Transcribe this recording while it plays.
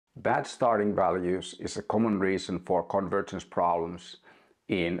Bad starting values is a common reason for convergence problems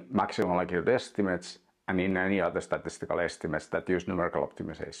in maximum likelihood estimates and in any other statistical estimates that use numerical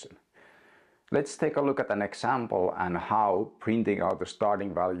optimization. Let's take a look at an example and how printing out the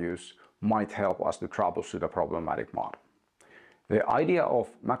starting values might help us to troubleshoot a problematic model. The idea of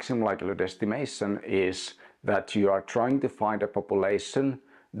maximum likelihood estimation is that you are trying to find a population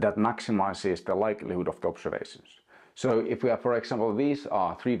that maximizes the likelihood of the observations. So if we have, for example, these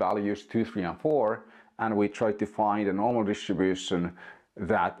are three values, 2, 3, and 4, and we try to find a normal distribution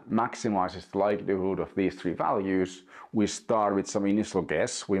that maximizes the likelihood of these three values, we start with some initial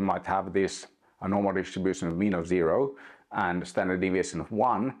guess. We might have this a normal distribution of mean of 0 and standard deviation of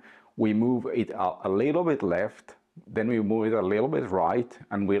 1. We move it a little bit left, then we move it a little bit right,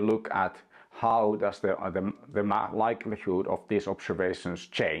 and we look at how does the likelihood of these observations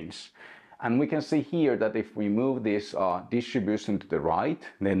change. And we can see here that if we move this distribution to the right,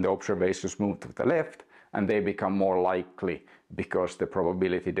 then the observations move to the left and they become more likely because the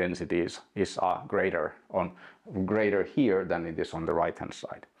probability density is greater here than it is on the right hand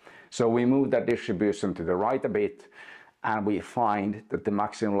side. So we move that distribution to the right a bit and we find that the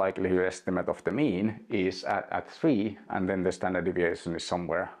maximum likelihood estimate of the mean is at 3, and then the standard deviation is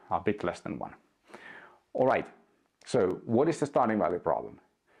somewhere a bit less than 1. All right, so what is the starting value problem?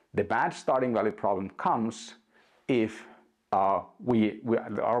 The bad starting value problem comes if our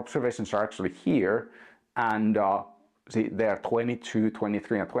observations are actually here, and see, they are 22,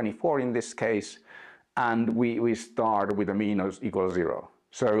 23, and 24 in this case, and we start with a mean equals 0.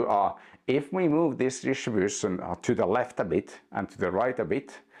 So if we move this distribution to the left a bit and to the right a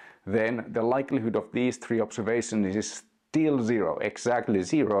bit, then the likelihood of these three observations is still 0, exactly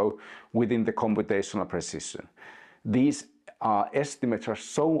 0 within the computational precision. These estimates are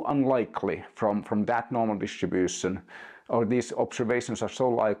so unlikely from that normal distribution, or these observations are so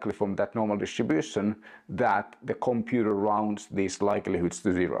likely from that normal distribution that the computer rounds these likelihoods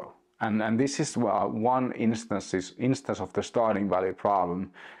to 0. And this is one instance of the starting value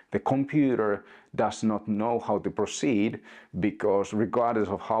problem. The computer does not know how to proceed because regardless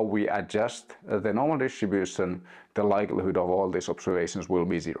of how we adjust the normal distribution, the likelihood of all these observations will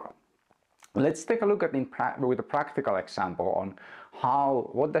be 0. Let's take a look at with a practical example on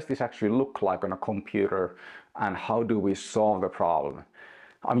what does this actually look like on a computer and how do we solve the problem.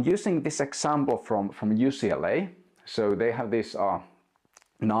 I'm using this example from UCLA. So they have this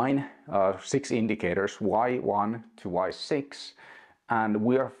 6 indicators, Y1 to Y6, and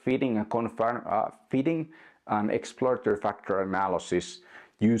we are feeding an exploratory factor analysis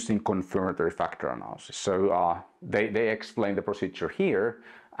using confirmatory factor analysis. So they explain the procedure here,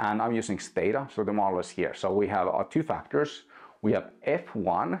 and I'm using stata, so the model is here. So we have 2 factors. We have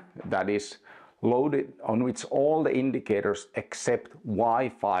F1 that is loaded on which all the indicators except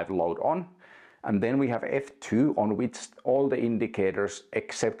Y5 load on. And then we have F2 on which all the indicators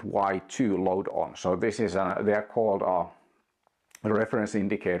except Y2 load on. So this is they are called reference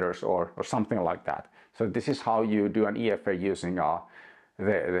indicators or something like that. So this is how you do an EFA using the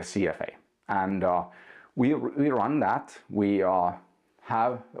CFA. And we run that. We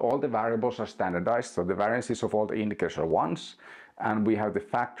have all the variables are standardized, so the variances of all the indicators are 1s, and we have the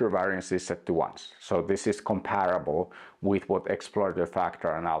factor variances set to 1s. So this is comparable with what exploratory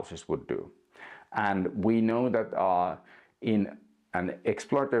factor analysis would do. And we know that in an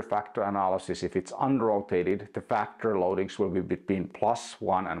exploratory factor analysis, if it's unrotated, the factor loadings will be between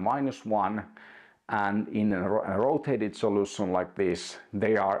 +1 and -1. And in a rotated solution like this,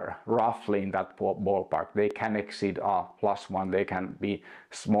 they are roughly in that ballpark. They can exceed +1, they can be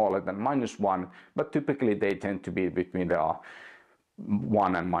smaller than -1, but typically they tend to be between the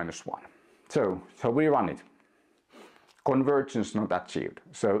 1 and -1. So we run it. Convergence not achieved.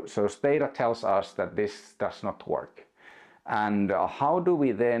 So data tells us that this does not work. And how do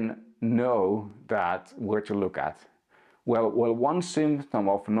we then know that where to look at? Well, one symptom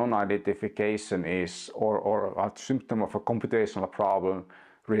of non-identification is, or a symptom of a computational problem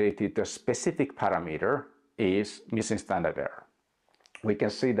related to a specific parameter is missing standard error. We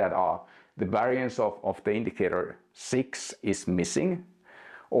can see that the variance of the indicator 6 is missing,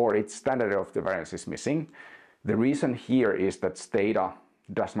 or its standard error of the variance is missing. The reason here is that stata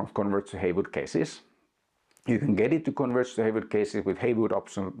does not converge to Haywood cases. You can get it to converge to Haywood cases with Haywood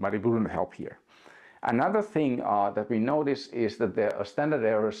option, but it wouldn't help here. Another thing that we notice is that the standard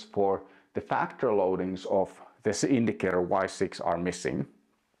errors for the factor loadings of this indicator Y6 are missing.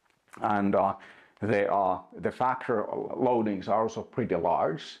 And the factor loadings are also pretty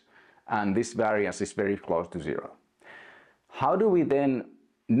large, and this variance is very close to 0. How do we then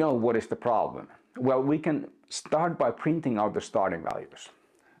know what is the problem? Well, we can start by printing out the starting values.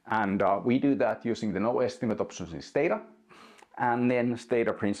 And we do that using the no estimate options in Stata, and then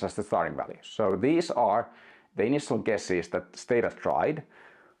Stata prints us the starting values. So these are the initial guesses that Stata tried.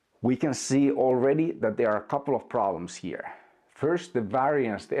 We can see already that there are a couple of problems here. First, the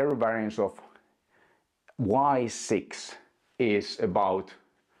variance, the error variance of y6 is about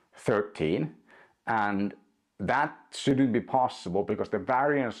 13, and that shouldn't be possible because the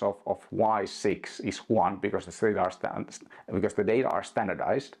variance of y6 is 1 because the data are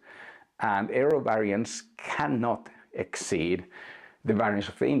standardized, and error variance cannot exceed the variance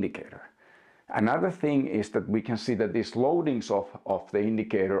of the indicator. Another thing is that we can see that these loadings of the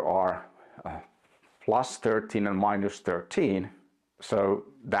indicator are plus 13 and minus 13, so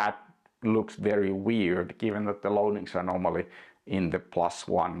that looks very weird given that the loadings are normally in the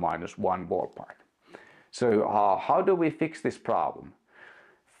 +1, -1 ballpark. So how do we fix this problem?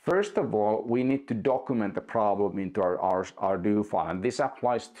 First of all, we need to document the problem into our do file, and this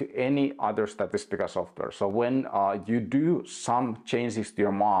applies to any other statistical software. So when you do some changes to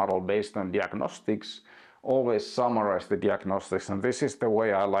your model based on diagnostics, always summarize the diagnostics, and this is the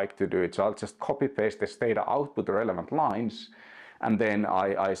way I like to do it. So I'll just copy paste this data output, the relevant lines, and then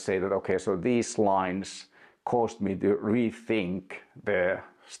I say that, okay, so these lines caused me to rethink the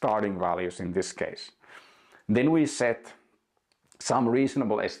starting values in this case. Then we set some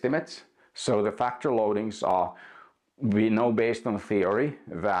reasonable estimates. So the factor loadings are, we know based on theory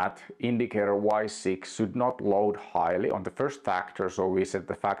that indicator y6 should not load highly on the first factor, so we set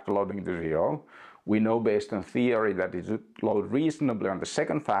the factor loading to 0. We know based on theory that it should load reasonably on the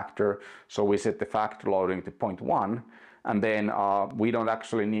second factor, so we set the factor loading to 0.1, and then we don't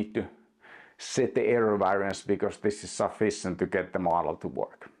actually need to set the error variance because this is sufficient to get the model to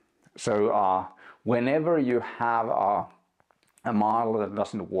work. So whenever you have a model that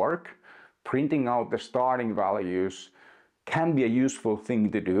doesn't work, printing out the starting values can be a useful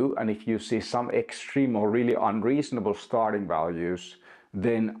thing to do, and if you see some extreme or really unreasonable starting values,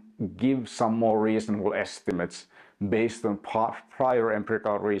 then give some more reasonable estimates based on prior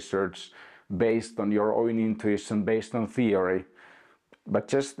empirical research, based on your own intuition, based on theory. But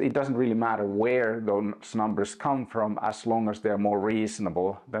just, it doesn't really matter where those numbers come from as long as they're more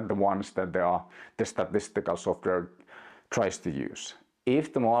reasonable than the ones that the statistical software tries to use.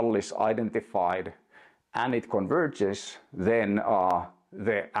 If the model is identified and it converges, then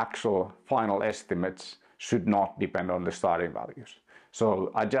the actual final estimates should not depend on the starting values.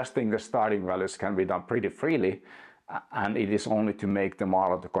 So adjusting the starting values can be done pretty freely, and it is only to make the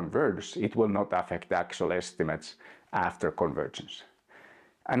model to converge. It will not affect the actual estimates after convergence.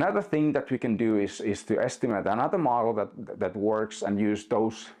 Another thing that we can do is to estimate another model that works and use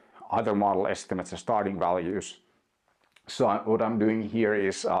those other model estimates as starting values. So what I'm doing here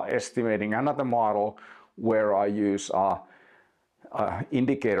is estimating another model where I use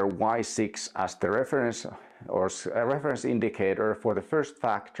indicator y6 as the reference or a reference indicator for the first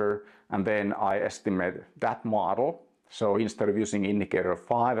factor, and then I estimate that model. So instead of using indicator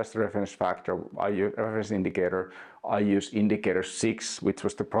 5 as the reference factor, reference indicator, I use indicator 6, which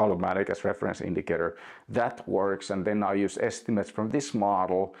was the problematic, as reference indicator. That works, and then I use estimates from this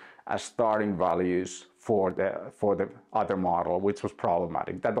model as starting values for the other model, which was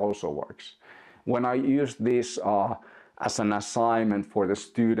problematic. That also works. When I use this as an assignment for the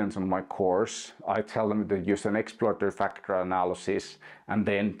students on my course, I tell them to use an exploratory factor analysis and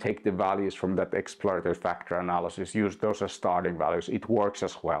then take the values from that exploratory factor analysis, use those as starting values. It works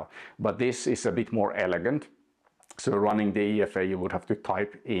as well, but this is a bit more elegant. So running the EFA, you would have to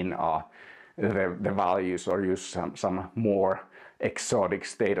type in the values or use some more exotic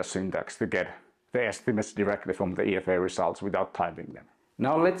data syntax to get the estimates directly from the EFA results without typing them.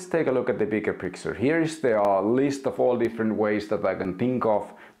 Now let's take a look at the bigger picture. Here is the list of all different ways that I can think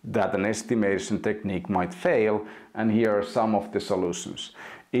of that an estimation technique might fail, and here are some of the solutions.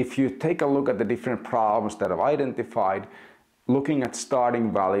 If you take a look at the different problems that I've identified, looking at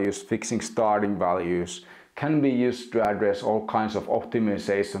starting values, fixing starting values can be used to address all kinds of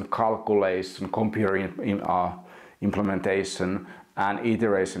optimization, calculation, computer implementation, and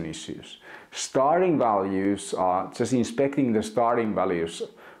iteration issues. Starting values, just inspecting the starting values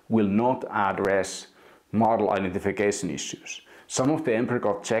will not address model identification issues. Some of the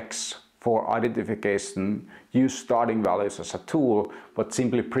empirical checks for identification use starting values as a tool, but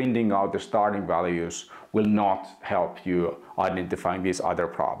simply printing out the starting values will not help you identifying these other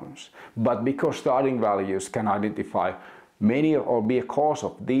problems. But because starting values can identify many or be a cause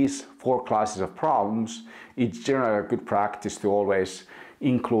of these 4 classes of problems, it's generally a good practice to always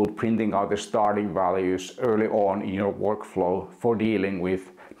include printing out the starting values early on in your workflow for dealing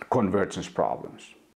with convergence problems.